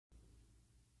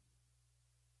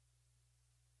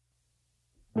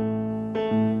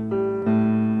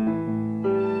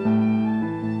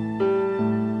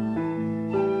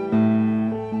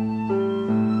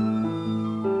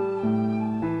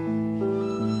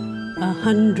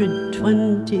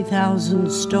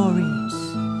120,000 stories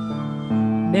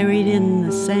buried in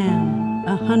the sand.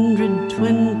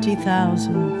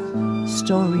 120,000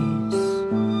 stories.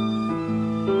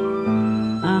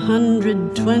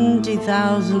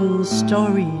 120,000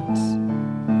 stories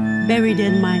buried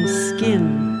in my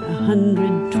skin.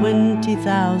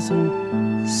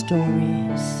 120,000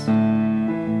 stories.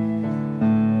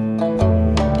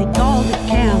 They called it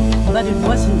camp, but it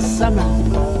wasn't summer.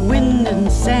 Wind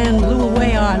and sand blew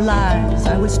away our lives.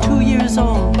 I was 2 years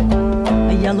old,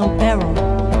 a yellow barrel,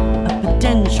 a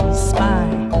potential spy.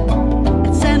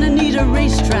 At Santa Anita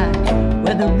racetrack,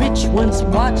 where the rich once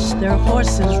watched their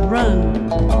horses run,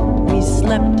 we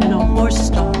slept in a horse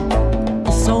stall.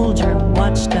 A soldier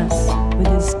watched us with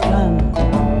his gun.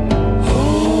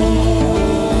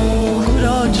 Oh,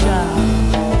 Kuroja.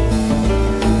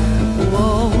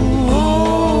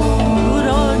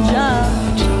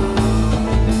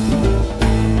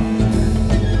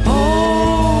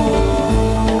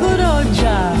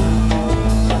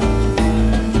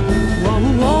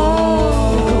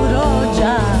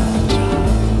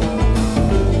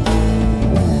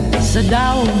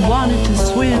 Sadao wanted to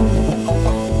swim,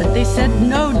 but they said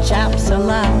no Japs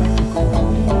allowed.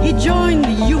 He joined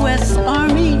the U.S.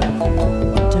 Army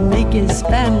to make his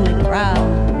family proud.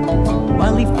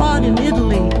 While he fought in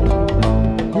Italy,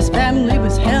 his family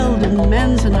was held in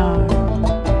Manzanar.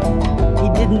 He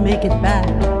didn't make it back,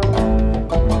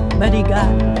 but he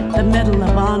got the Medal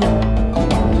of Honor.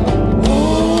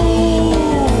 Oh,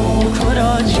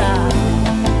 Kuroja.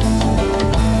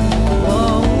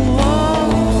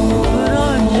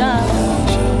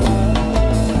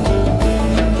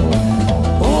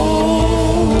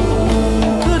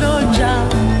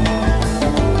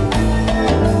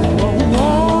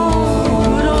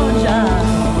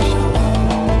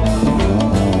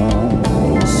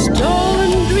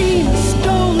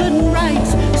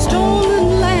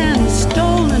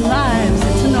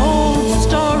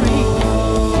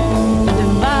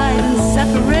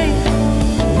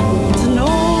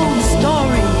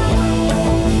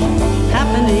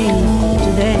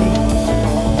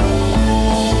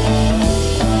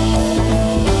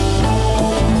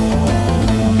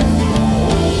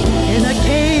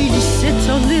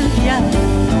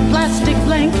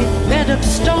 Of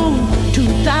stone,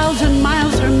 2,000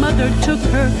 miles her mother took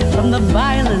her from the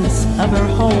violence of her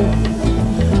home.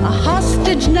 A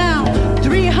hostage now,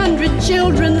 300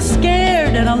 children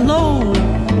scared and alone,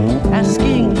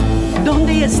 asking,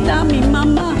 ¿Dónde está mi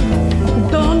mamá?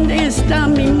 ¿Dónde está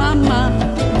mi mamá?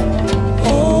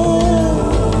 Oh,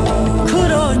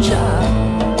 Kuroja.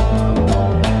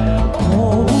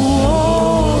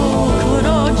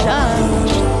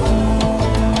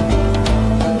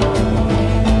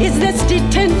 Is this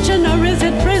detention or is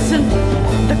it prison?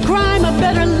 The crime, a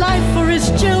better life for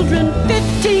his children.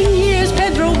 15 years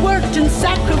Pedro worked and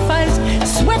sacrificed,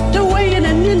 swept away in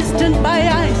an instant by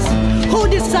ice. Who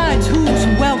decides who's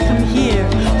welcome here?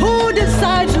 Who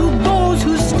decides who goes,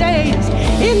 who stays?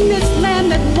 In this land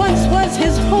that once was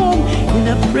his home, in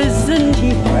a prison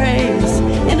he prays.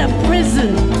 In a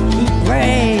prison he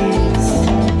prays.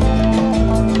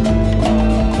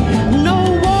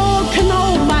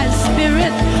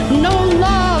 No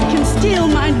law can steal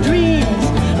my dreams.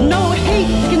 No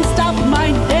hate can stop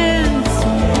my dance.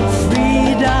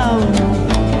 Freedom.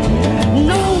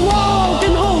 No wall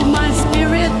can hold my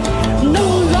spirit. No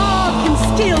law can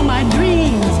steal my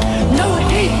dreams. No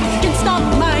hate can stop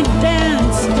my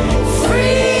dance.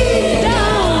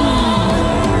 Freedom.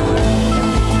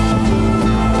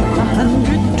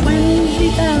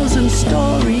 120,000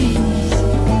 stories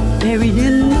buried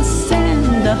in the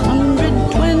sand.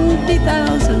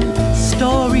 120,000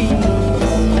 stories.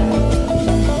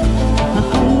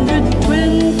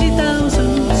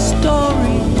 120,000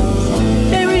 stories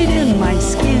buried in my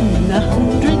skin.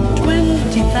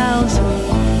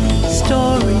 120,000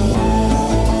 stories.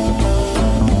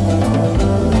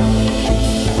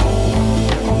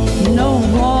 No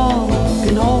wall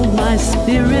can hold my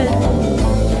spirit.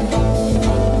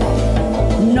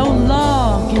 No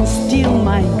law can steal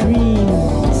my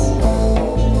dreams.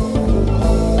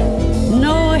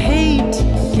 No hate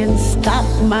can stop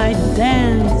my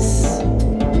dance.